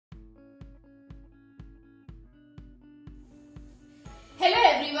Hello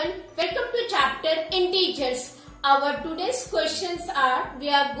everyone, welcome to chapter integers. Our today's questions are, we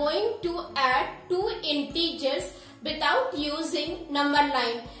are going to add two integers without using number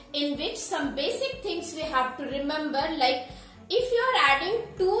line, in which some basic things we have to remember, like if you are adding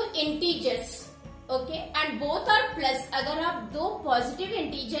two integers, okay, and both are plus, अगर आप दो positive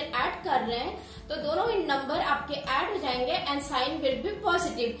integer add कर रहे हैं तो दोनों इन number आपके add हो जाएंगे and sign will be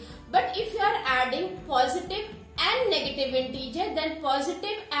positive. But if you are adding positive and negative integer, then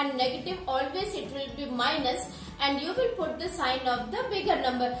positive and negative always it will be minus and you will put the sign of the bigger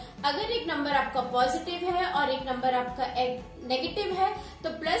number. अगर एक number आपका positive है और एक number आपका negative है तो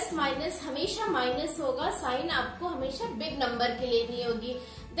plus minus हमेशा माइनस होगा, साइन आपको हमेशा बिग नंबर के लेनी होगी.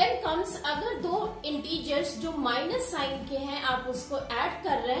 देन कम्स, अगर दो इंटीजर्स जो माइनस साइन के हैं आप उसको ऐड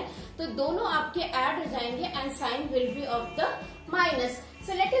कर रहे हैं तो दोनों आपके ऐड हो जाएंगे and sign will be of the minus.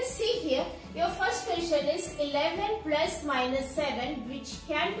 So let us see here. Your first question is 11 plus minus 7, which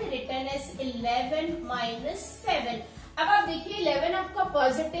can be written as 11 minus 7. अब आप देखिए 11 आपका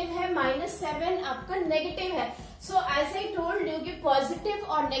पॉजिटिव है, minus 7 आपका नेगेटिव है. So as I told you कि positive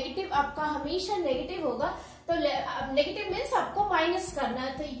और negative आपका हमेशा नेगेटिव होगा, तो नेगेटिव मीन्स आपको माइनस करना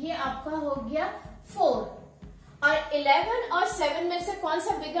है, तो ये आपका हो गया 4. और 11 और 7 में से कौन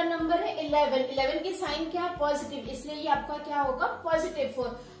सा बिगर नंबर है? 11. 11 की साइन क्या है? पॉजिटिव, इसलिए ये आपका क्या होगा? Positive 4.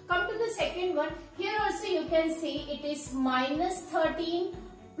 Come to the second one. Here also you can see it is minus 13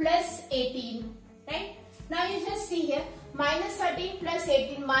 plus 18. Right, now you just see here minus 13 plus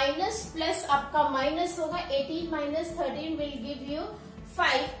 18. Minus plus आपका माइनस होगा, 18 minus 13 will give you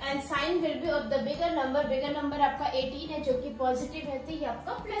 5 and sign will be of the bigger number. Bigger number आपका 18 है जो कि positive है, तो ये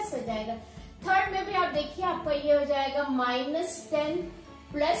आपका प्लस हो जाएगा. थर्ड में भी आप देखिए आपका ये हो जाएगा minus 10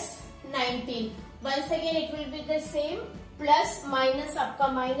 plus 19. Once again it will be the same, plus minus आपका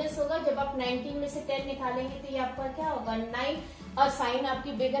माइनस होगा. जब आप 19 में से 10 निकालेंगे तो ये आपका क्या होगा? 9 और साइन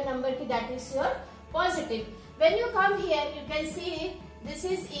आपकी बिगर नंबर की, that is your positive. When you come here you can see this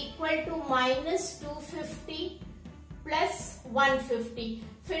is equal to minus 250 plus 150.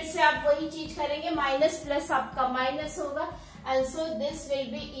 फिर से आप वही चीज करेंगे, माइनस प्लस आपका माइनस होगा and so this will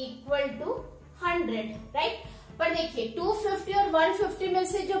be equal to 100, right? पर देखिए 250 और 150 में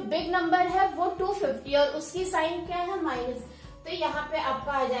से जो बिग नंबर है वो 250 और उसकी साइन क्या है? माइनस. तो यहाँ पे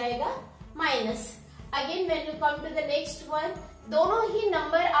आपका आ जाएगा minus. Again when you come to the next one, दोनों ही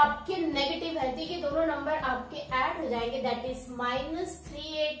नंबर आपके नेगेटिव है, ठीक है, दोनों नंबर आपके ऐड हो जाएंगे, that is minus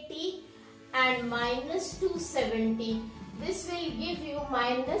 380 and minus 270. This will give you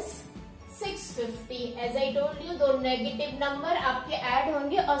minus 650. As I told you दो नेगेटिव नंबर आपके ऐड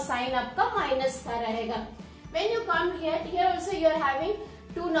होंगे और साइन आपका माइनस का रहेगा. When you come here, here also you are having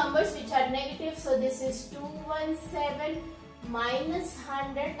two numbers which are negative, so this is 217 minus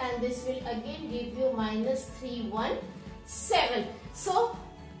 100 and this will again give you minus 317. So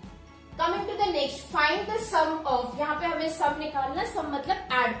coming to the next, find the sum of, यहाँ पे हमें सम निकालना, सम मतलब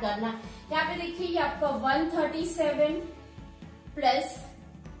add करना. यहाँ पे देखिए ये आपका 137 plus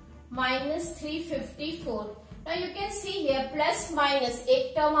minus 354. Now you can see here plus minus,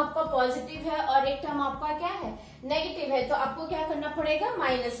 एक टर्म आपका पॉजिटिव है और एक टर्म आपका क्या है? नेगेटिव है, तो आपको क्या करना पड़ेगा?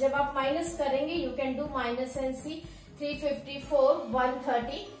 माइनस. जब आप माइनस करेंगे you can do minus and C 354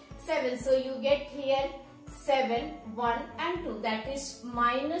 137. So you get here 7 1 and 2, that is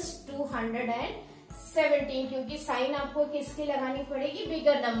minus 217, क्योंकि साइन आपको किसकी लगानी पड़ेगी?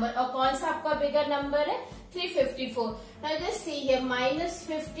 Bigger number. और कौन सा आपका बिगर नंबर है? 354. Now just see here minus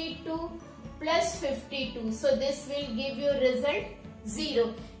 52 plus 52. So this will give you result 0.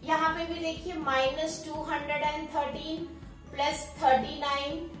 यहाँ पे भी देखिए minus 213 plus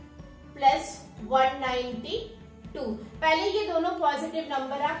 39 plus 192. पहले ये दोनों पॉजिटिव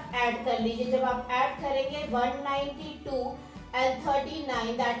नंबर आप ऐड कर लीजिए. जब आप ऐड करेंगे 192 and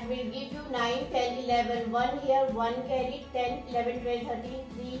 39, that will give you 9 10 11 1 here 1 carry 10 11 12 13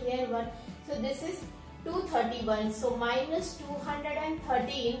 3 here 1. So this is 231. So minus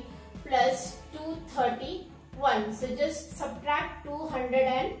 213 plus 231. So just subtract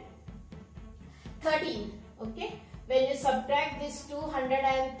 213. Okay. When you subtract this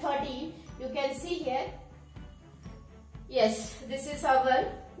 213, you can see here. Yes, this is our.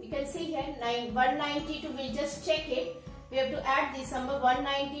 You can see here 192. We'll just check it. We have to add this number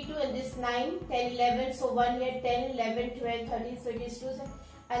 192 and this 9 10 11. So 1 here 10 11 12 13. So it is 2.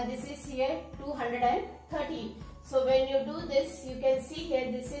 And this is here 213. So when you do this, you can see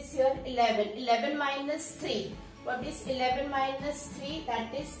here this is here 11. 11 minus 3. What is 11 minus 3?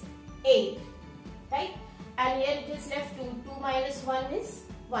 That is 8. Right? And here it is left 2. 2 minus 1 is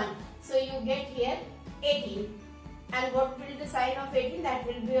 1. So you get here 18. And what will be the sign of 18? That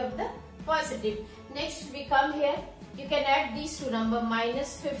will be of the positive. Next we come here you can add these two numbers,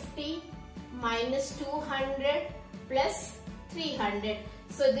 minus 50 minus 200 plus 300.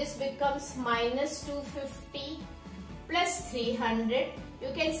 So this becomes minus 250 plus 300.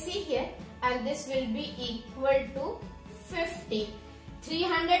 You can see here, and this will be equal to 50.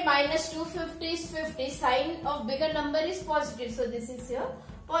 300 minus 250 is 50. Sign of bigger number is positive. So this is here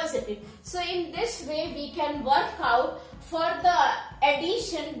positive. So in this way we can work out for the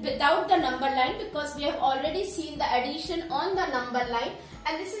addition without the number line, because we have already seen the addition on the number line,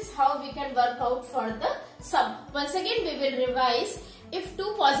 and this is how we can work out for the sum. Once again we will revise. If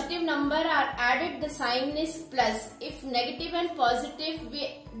two positive numbers are added, the sign is plus. If negative and positive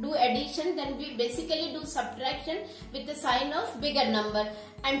we do addition, then we basically do subtraction with the sign of bigger number.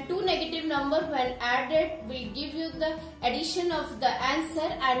 And two negative numbers when added will give you the addition of the answer,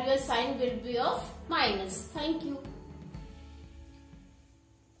 and your sign will be of minus. Thank you.